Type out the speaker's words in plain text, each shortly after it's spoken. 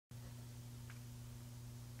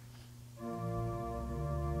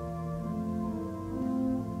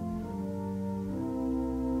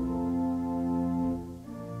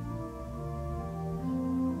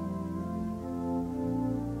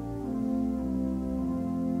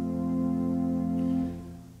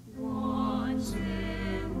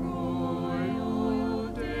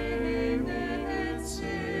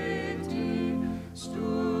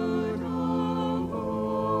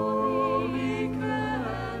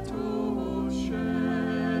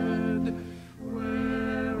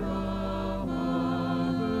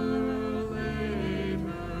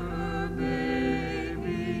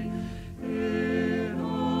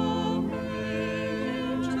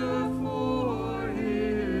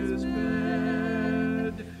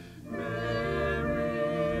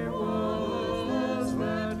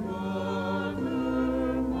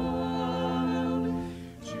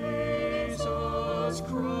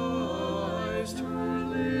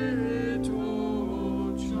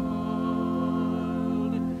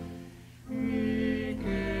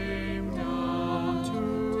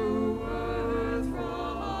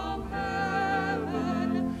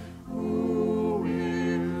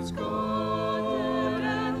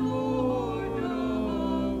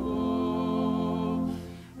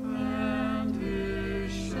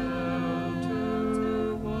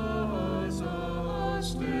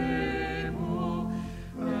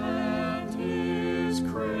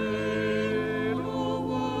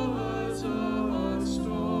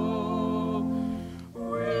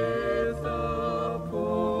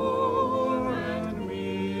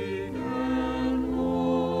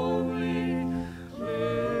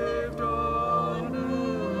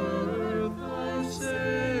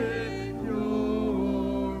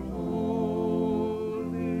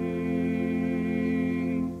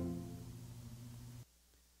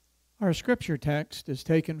Our scripture text is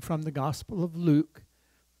taken from the Gospel of Luke,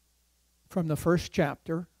 from the first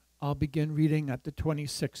chapter. I'll begin reading at the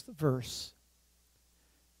 26th verse.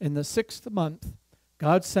 In the 6th month,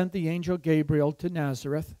 God sent the angel Gabriel to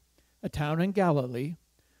Nazareth, a town in Galilee,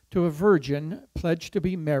 to a virgin pledged to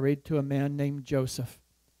be married to a man named Joseph,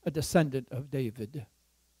 a descendant of David.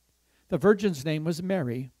 The virgin's name was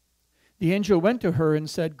Mary. The angel went to her and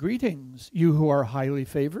said, "Greetings, you who are highly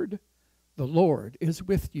favored. The Lord is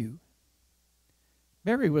with you."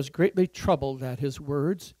 Mary was greatly troubled at his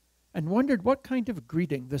words and wondered what kind of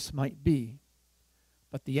greeting this might be.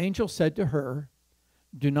 But the angel said to her,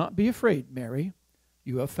 "Do not be afraid, Mary.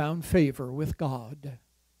 You have found favor with God.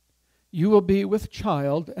 You will be with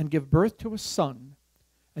child and give birth to a son,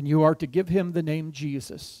 and you are to give him the name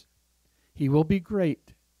Jesus. He will be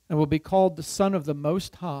great and will be called the Son of the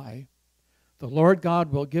Most High. The Lord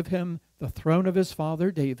God will give him the throne of his father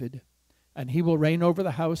David, and he will reign over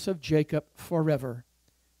the house of Jacob forever.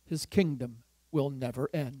 His kingdom will never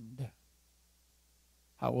end."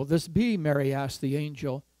 "How will this be?" Mary asked the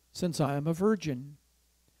angel, "since I am a virgin?"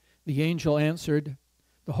 The angel answered,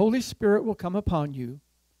 "The Holy Spirit will come upon you,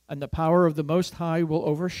 and the power of the Most High will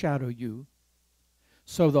overshadow you.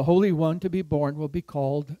 So the Holy One to be born will be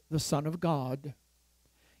called the Son of God.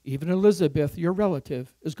 Even Elizabeth, your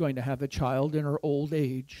relative, is going to have a child in her old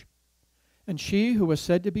age. And she who was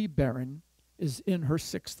said to be barren is in her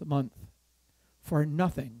 6th month. For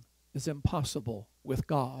nothing is impossible with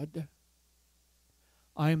God."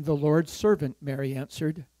 "I am the Lord's servant," Mary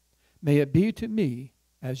answered. "May it be to me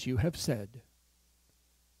as you have said."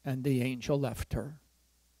 And the angel left her.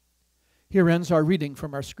 Here ends our reading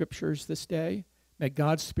from our scriptures this day. May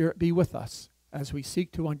God's Spirit be with us as we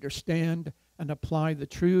seek to understand and apply the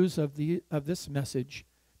truths of this message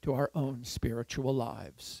to our own spiritual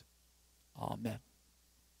lives. Amen.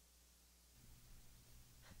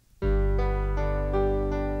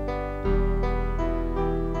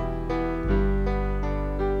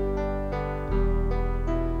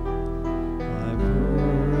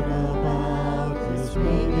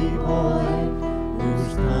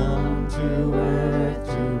 To earth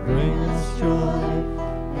to bring us joy,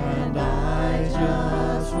 and I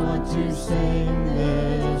just want to sing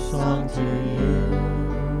this song to you.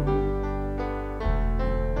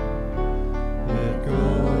 It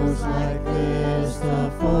goes like this: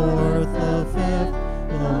 the 4th, the 5th,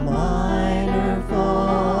 the minor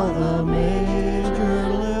fall, the major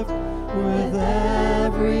lift. With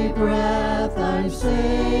every breath I'm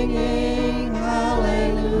singing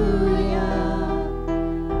hallelujah.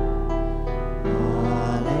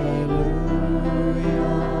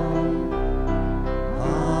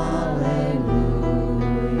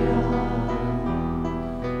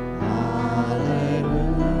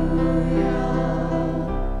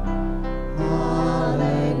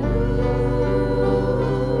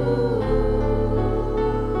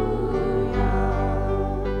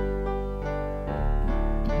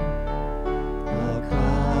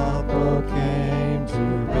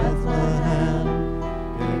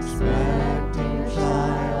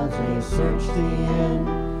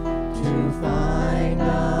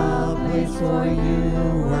 For you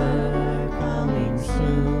were coming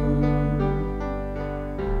soon.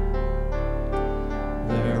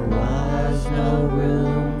 There was no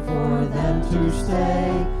room for them to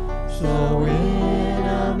stay, so in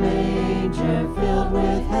a manger filled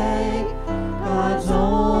with hay, God's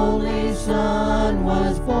only Son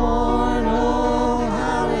was born. Oh,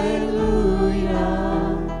 hallelujah.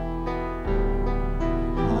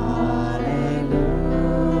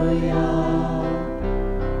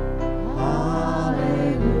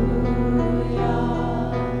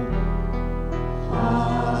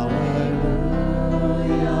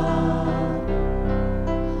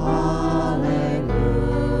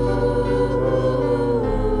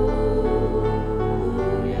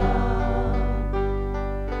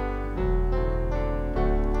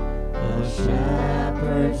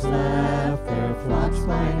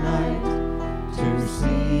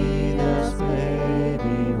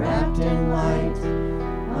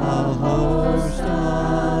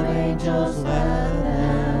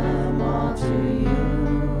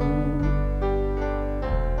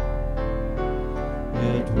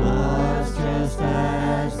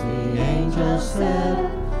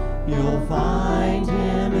 You'll find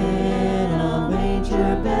him in a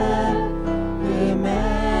manger bed,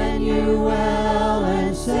 Emmanuel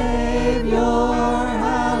and Savior,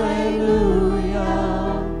 hallelujah.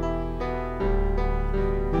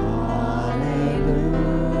 Hallelujah.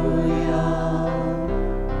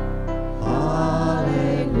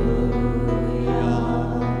 Hallelujah.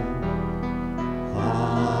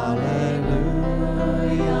 Hallelujah.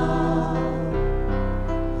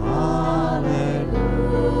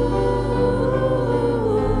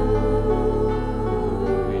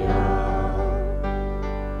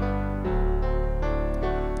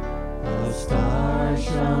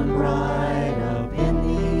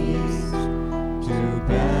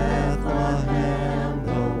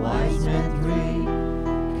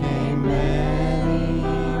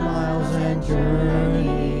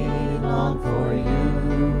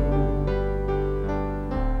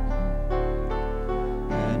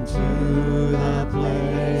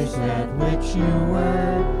 what you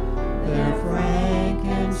were. Their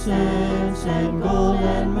frankincense and gold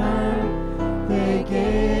and myrrh they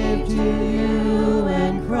gave to you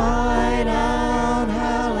and cried out,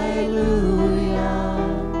 Hallelujah.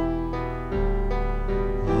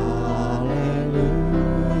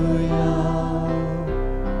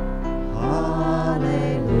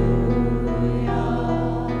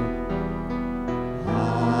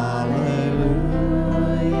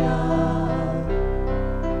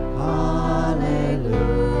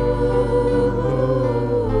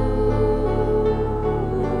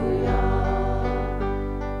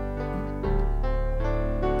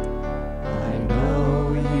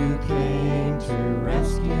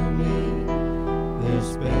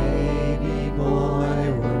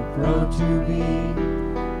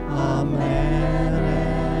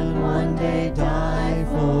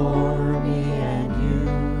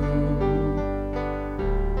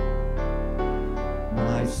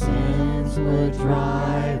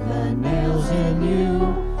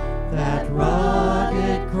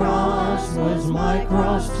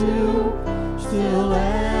 Still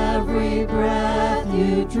every breath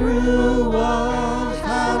you drew was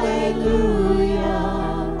hallelujah.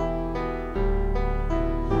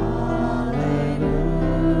 Hallelujah.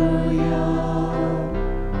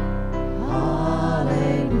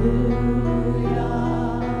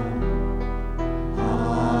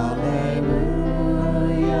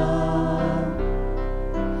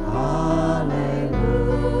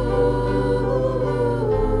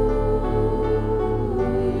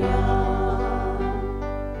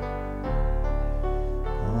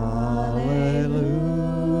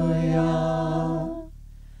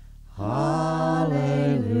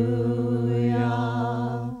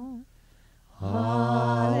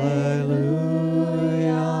 Hallelujah.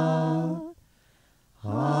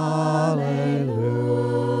 Hallelujah.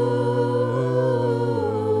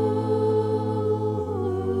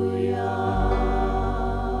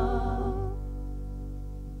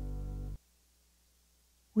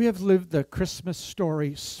 We have lived the Christmas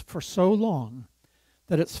story for so long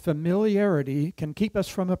that its familiarity can keep us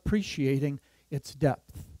from appreciating its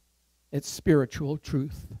depth, its spiritual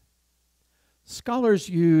truth. Scholars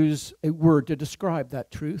use a word to describe that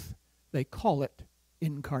truth. They call it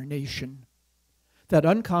incarnation. That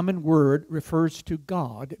uncommon word refers to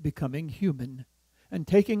God becoming human and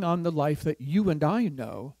taking on the life that you and I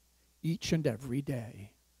know each and every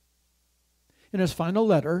day. In his final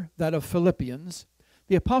letter, that of Philippians,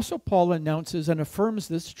 the Apostle Paul announces and affirms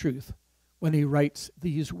this truth when he writes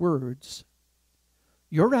these words.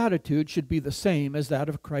 Your attitude should be the same as that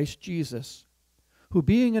of Christ Jesus, who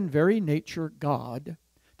being in very nature God,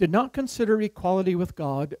 did not consider equality with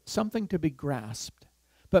God something to be grasped,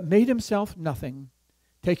 but made himself nothing,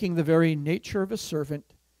 taking the very nature of a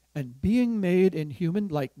servant, and being made in human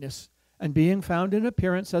likeness, and being found in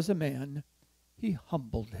appearance as a man, he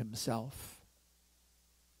humbled himself.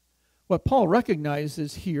 What Paul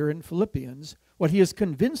recognizes here in Philippians, what he is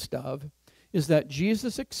convinced of, is that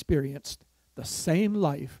Jesus experienced the same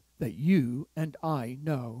life that you and I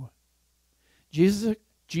know.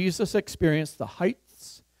 Jesus experienced the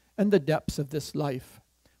heights and the depths of this life,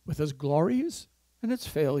 with its glories and its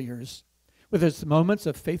failures, with its moments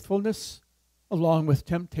of faithfulness, along with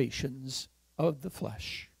temptations of the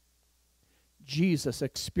flesh. Jesus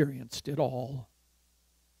experienced it all.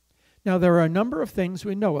 Now, there are a number of things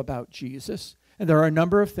we know about Jesus, and there are a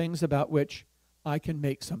number of things about which I can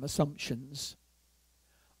make some assumptions.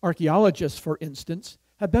 Archaeologists, for instance,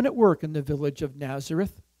 have been at work in the village of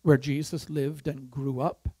Nazareth, where Jesus lived and grew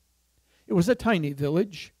up. It was a tiny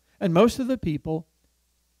village, and most of the people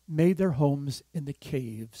made their homes in the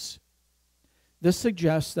caves. This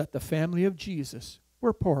suggests that the family of Jesus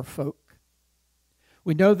were poor folk.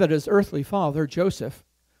 We know that his earthly father, Joseph,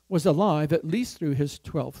 was alive at least through his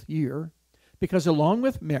 12th year, because along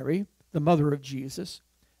with Mary, the mother of Jesus,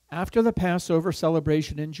 after the Passover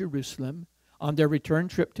celebration in Jerusalem, on their return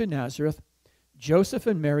trip to Nazareth, Joseph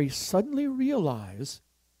and Mary suddenly realize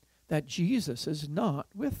that Jesus is not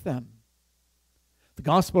with them. The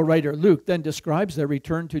gospel writer Luke then describes their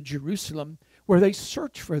return to Jerusalem, where they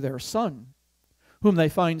search for their son, whom they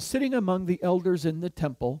find sitting among the elders in the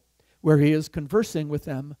temple, where he is conversing with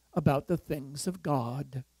them about the things of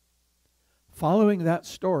God. Following that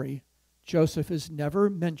story, Joseph is never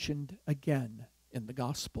mentioned again in the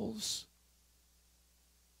Gospels.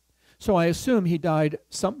 So I assume he died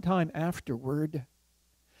sometime afterward.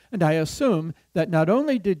 And I assume that not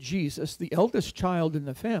only did Jesus, the eldest child in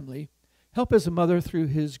the family, help his mother through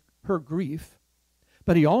her grief,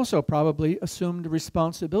 but he also probably assumed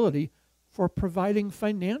responsibility for providing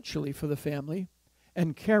financially for the family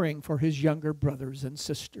and caring for his younger brothers and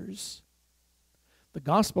sisters. The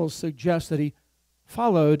Gospels suggest that he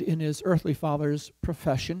followed in his earthly father's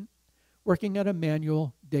profession, working at a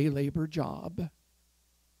manual day labor job.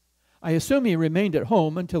 I assume he remained at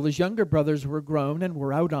home until his younger brothers were grown and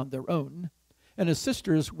were out on their own, and his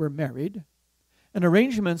sisters were married, and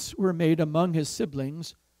arrangements were made among his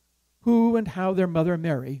siblings who and how their mother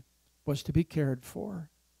Mary was to be cared for.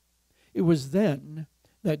 It was then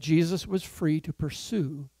that Jesus was free to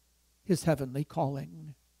pursue his heavenly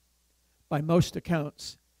calling. By most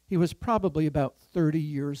accounts, he was probably about 30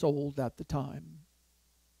 years old at the time.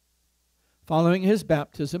 Following his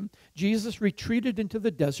baptism, Jesus retreated into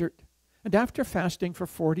the desert, and after fasting for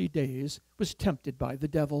 40 days, was tempted by the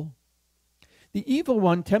devil. The evil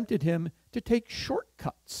one tempted him to take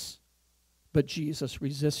shortcuts, but Jesus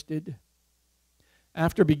resisted.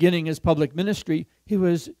 After beginning his public ministry, he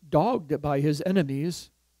was dogged by his enemies.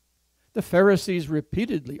 The Pharisees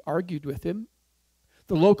repeatedly argued with him.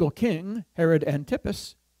 The local king, Herod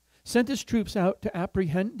Antipas, sent his troops out to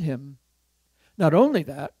apprehend him. Not only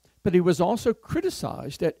that, but he was also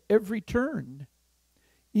criticized at every turn.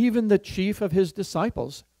 Even the chief of his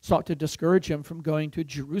disciples sought to discourage him from going to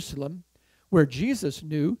Jerusalem, where Jesus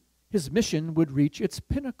knew his mission would reach its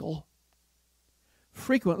pinnacle.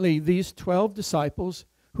 Frequently, these 12 disciples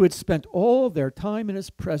who had spent all their time in his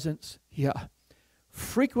presence,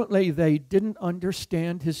 frequently they didn't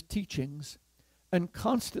understand his teachings and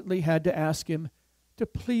constantly had to ask him to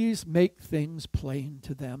please make things plain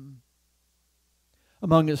to them.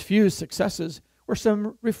 Among his few successes were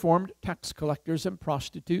some reformed tax collectors and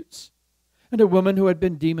prostitutes, and a woman who had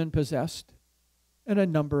been demon-possessed, and a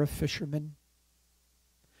number of fishermen.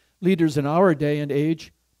 Leaders in our day and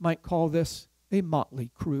age might call this a motley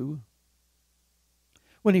crew.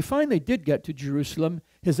 When he finally did get to Jerusalem,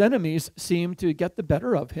 his enemies seemed to get the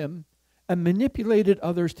better of him and manipulated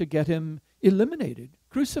others to get him eliminated,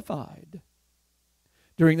 crucified.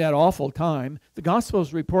 During that awful time, the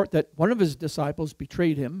Gospels report that one of his disciples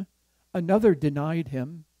betrayed him, another denied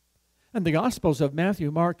him, and the Gospels of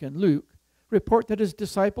Matthew, Mark, and Luke report that his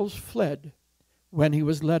disciples fled when he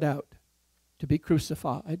was led out to be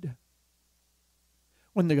crucified.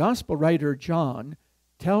 When the Gospel writer John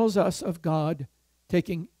tells us of God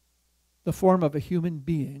taking the form of a human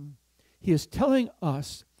being, he is telling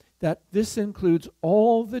us that this includes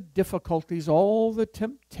all the difficulties, all the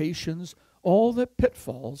temptations, all the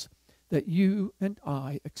pitfalls that you and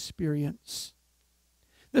I experience.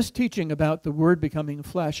 This teaching about the Word becoming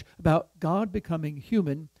flesh, about God becoming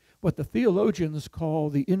human, what the theologians call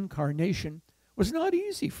the incarnation, was not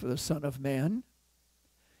easy for the Son of Man.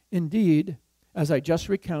 Indeed, as I just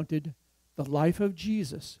recounted, the life of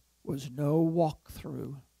Jesus was no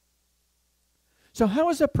walkthrough. So how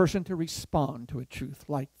is a person to respond to a truth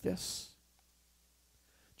like this?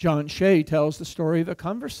 John Shea tells the story of a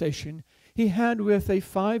conversation he had with a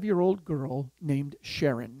 5-year-old girl named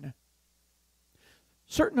Sharon.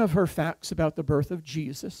 Certain of her facts about the birth of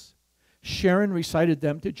Jesus, Sharon recited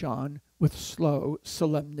them to John with slow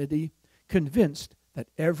solemnity, convinced that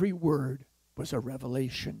every word was a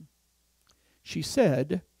revelation. She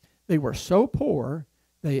said they were so poor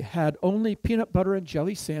they had only peanut butter and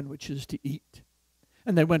jelly sandwiches to eat,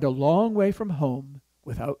 and they went a long way from home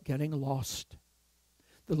without getting lost.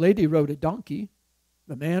 The lady rode a donkey,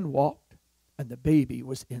 the man walked, and the baby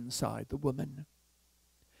was inside the woman.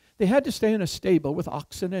 They had to stay in a stable with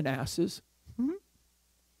oxen and asses.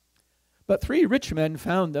 But 3 rich men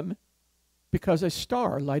found them because a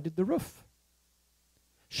star lighted the roof.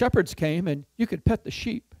 Shepherds came, and you could pet the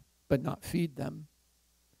sheep, but not feed them.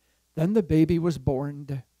 Then the baby was born.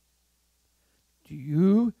 Do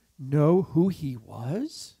you know who he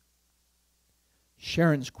was?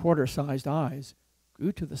 Sharon's quarter-sized eyes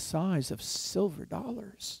grew to the size of silver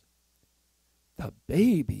dollars. The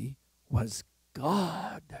baby was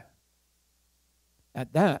God.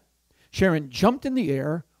 At that, Sharon jumped in the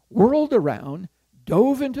air, whirled around,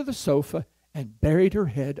 dove into the sofa, and buried her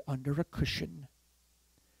head under a cushion,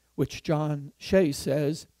 which John Shea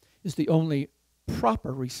says is the only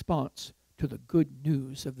proper response to the good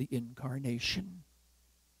news of the incarnation.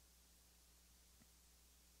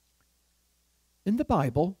 In the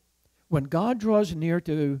Bible, when God draws near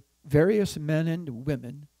to various men and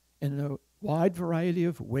women in a wide variety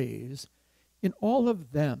of ways, in all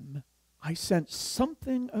of them, I sense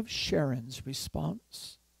something of Sharon's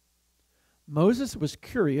response. Moses was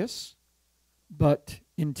curious, but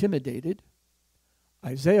intimidated.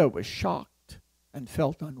 Isaiah was shocked and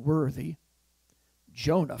felt unworthy.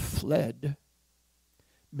 Jonah fled.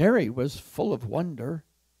 Mary was full of wonder.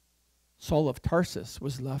 Saul of Tarsus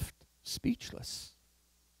was left speechless.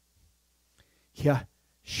 Yeah,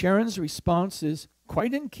 Sharon's response is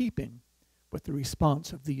quite in keeping with the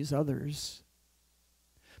response of these others.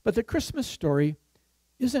 But the Christmas story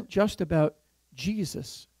isn't just about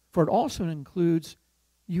Jesus, for it also includes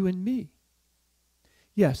you and me.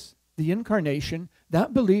 Yes, the incarnation,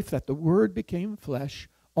 that belief that the Word became flesh,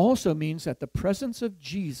 also means that the presence of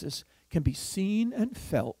Jesus can be seen and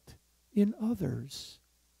felt in others.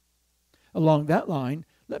 Along that line,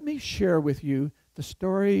 let me share with you the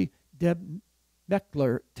story Deb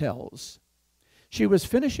Meckler tells. She was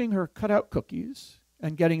finishing her cutout cookies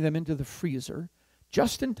and getting them into the freezer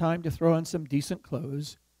just in time to throw on some decent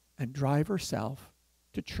clothes and drive herself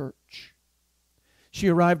to church. She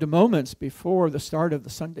arrived moments before the start of the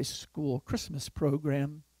Sunday school Christmas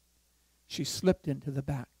program. She slipped into the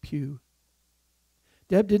back pew.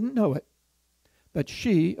 Deb didn't know it, but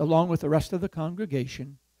she, along with the rest of the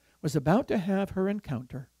congregation, was about to have her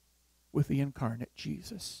encounter with the incarnate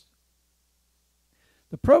Jesus.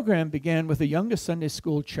 The program began with the youngest Sunday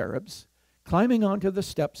school cherubs climbing onto the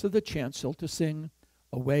steps of the chancel to sing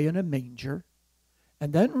 "Away in a Manger,"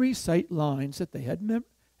 and then recite lines that they had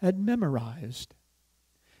memorized.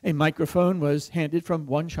 A microphone was handed from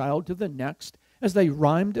one child to the next as they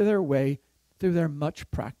rhymed their way through their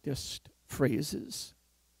much-practiced phrases.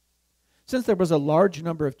 Since there was a large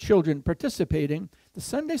number of children participating, the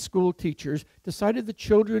Sunday school teachers decided the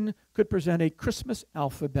children could present a Christmas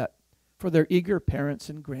alphabet for their eager parents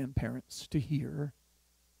and grandparents to hear.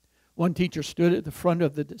 One teacher stood at the front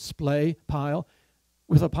of the display pile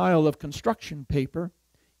with a pile of construction paper,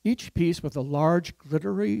 each piece with a large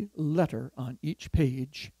glittery letter on each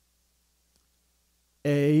page.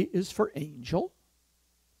 A is for angel,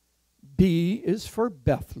 B is for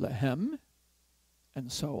Bethlehem,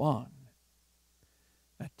 and so on.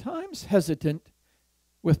 At times hesitant,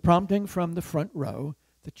 with prompting from the front row,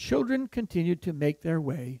 the children continued to make their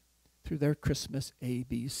way through their Christmas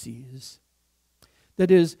ABCs.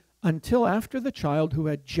 That is, until after the child who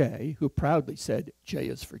had J, who proudly said, "J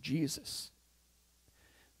is for Jesus."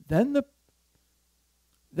 Then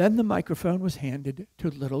the microphone was handed to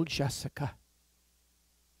little Jessica.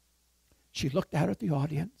 She looked out at the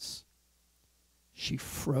audience. She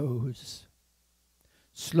froze.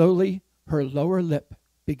 Slowly, her lower lip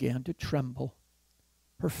began to tremble.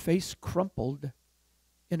 Her face crumpled.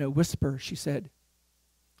 In a whisper, she said,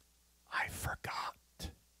 "I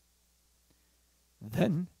forgot."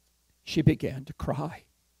 Then she began to cry.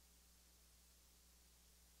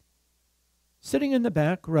 Sitting in the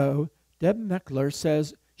back row, Deb Meckler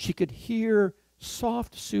says she could hear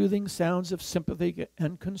soft, soothing sounds of sympathy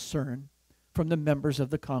and concern from the members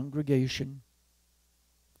of the congregation.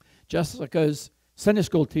 Jessica's Sunday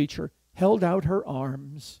school teacher held out her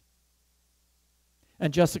arms,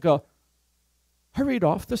 and Jessica hurried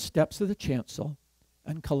off the steps of the chancel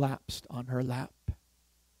and collapsed on her lap.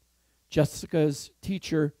 Jessica's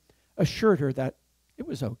teacher assured her that it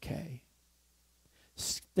was okay.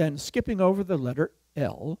 Then, skipping over the letter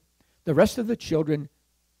L, the rest of the children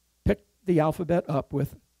picked the alphabet up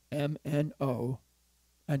with M and O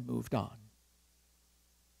and moved on.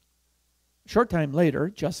 A short time later,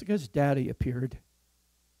 Jessica's daddy appeared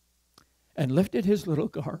and lifted his little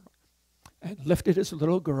girl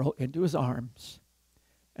into his arms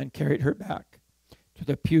and carried her back to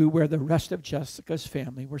the pew where the rest of Jessica's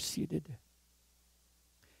family were seated.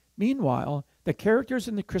 Meanwhile, the characters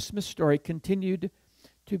in the Christmas story continued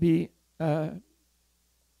to be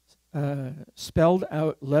spelled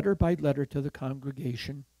out letter by letter to the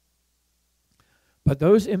congregation. But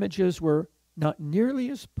those images were not nearly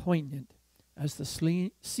as poignant as the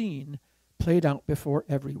scene played out before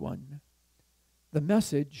everyone. The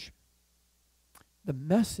message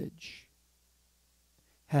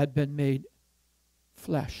had been made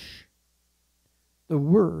flesh. The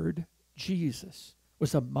Word, Jesus,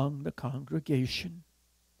 was among the congregation.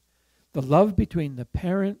 The love between the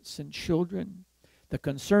parents and children, the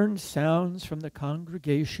concerned sounds from the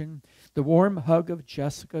congregation, the warm hug of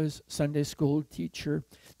Jessica's Sunday school teacher,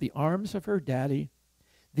 the arms of her daddy,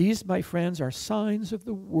 these, my friends, are signs of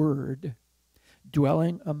the Word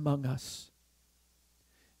dwelling among us.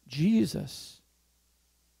 Jesus.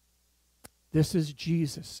 This is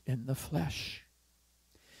Jesus in the flesh.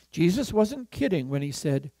 Jesus wasn't kidding when he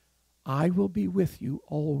said, "I will be with you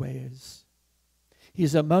always."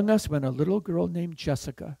 He's among us when a little girl named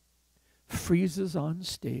Jessica freezes on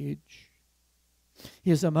stage.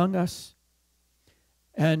 He is among us,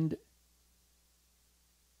 and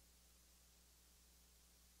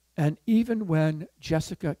even when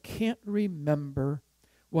Jessica can't remember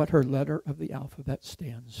what her letter of the alphabet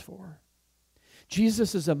stands for.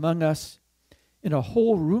 Jesus is among us in a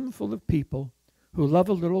whole room full of people who love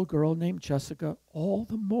a little girl named Jessica all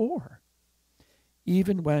the more,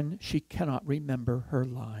 even when she cannot remember her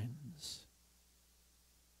lines.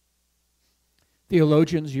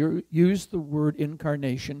 Theologians use the word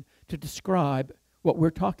incarnation to describe what we're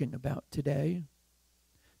talking about today.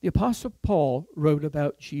 The Apostle Paul wrote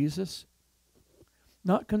about Jesus,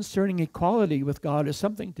 not concerning equality with God as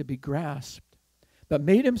something to be grasped, but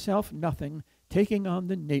made himself nothing, taking on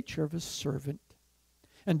the nature of a servant,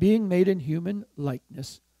 and being made in human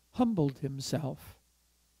likeness, humbled himself.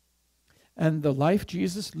 And the life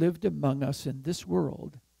Jesus lived among us in this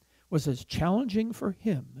world was as challenging for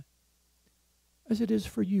him as it is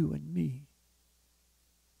for you and me.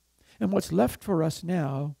 And what's left for us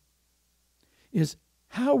now is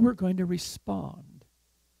how we're going to respond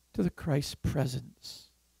to the Christ's presence.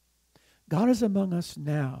 God is among us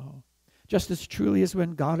now, just as truly as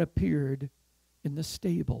when God appeared in the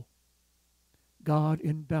stable. God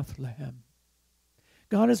in Bethlehem.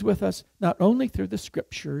 God is with us not only through the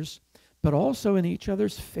Scriptures, but also in each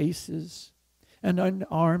other's faces and in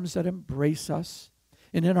arms that embrace us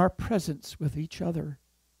and in our presence with each other.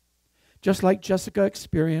 Just like Jessica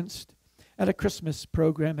experienced at a Christmas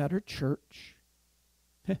program at her church.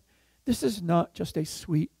 This is not just a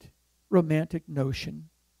sweet, romantic notion.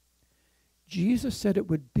 Jesus said it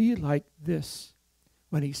would be like this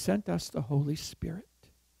when he sent us the Holy Spirit.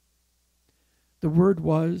 The Word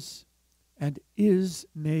was and is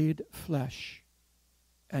made flesh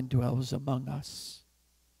and dwells among us.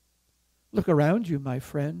 Look around you, my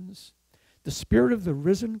friends. The Spirit of the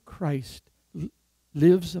risen Christ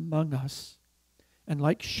lives among us. And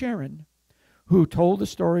like Sharon, who told the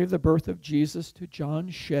story of the birth of Jesus to John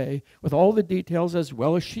Shea with all the details as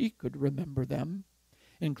well as she could remember them,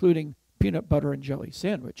 including peanut butter and jelly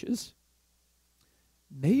sandwiches,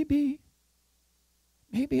 maybe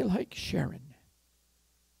like Sharon,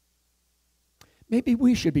 maybe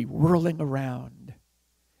we should be whirling around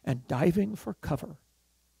and diving for cover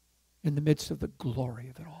in the midst of the glory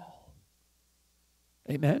of it all.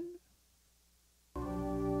 Amen?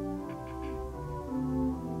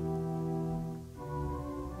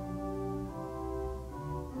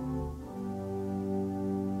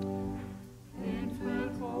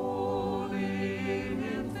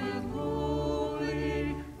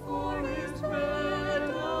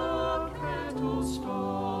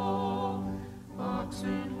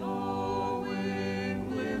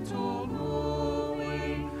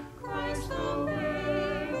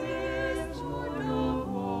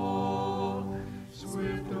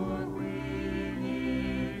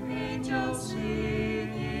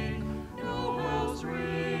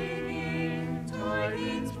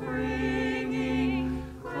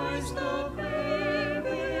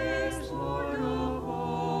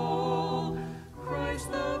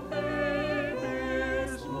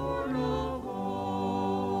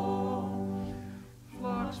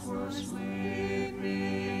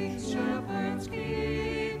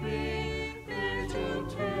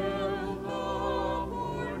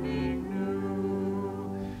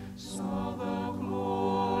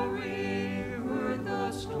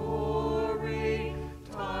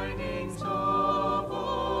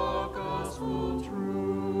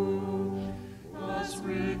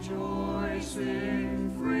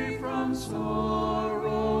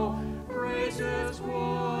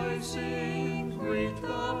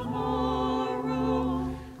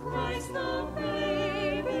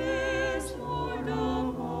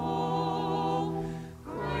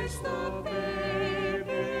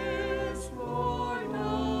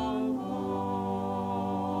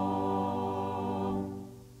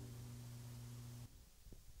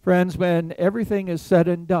 Friends, when everything is said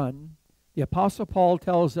and done, the Apostle Paul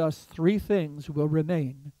tells us three things will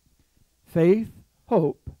remain: faith,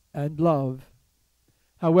 hope, and love.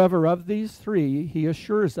 However, of these three, he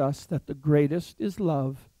assures us that the greatest is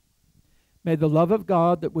love. May the love of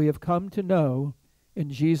God that we have come to know in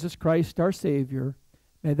Jesus Christ our Savior,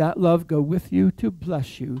 may that love go with you to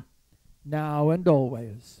bless you now and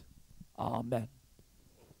always. Amen.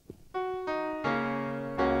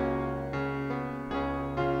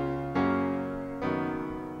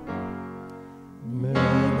 May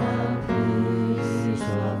the peace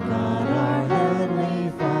of God our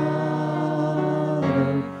Heavenly Father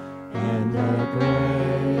and the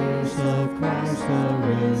grace of Christ the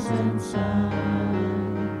risen Son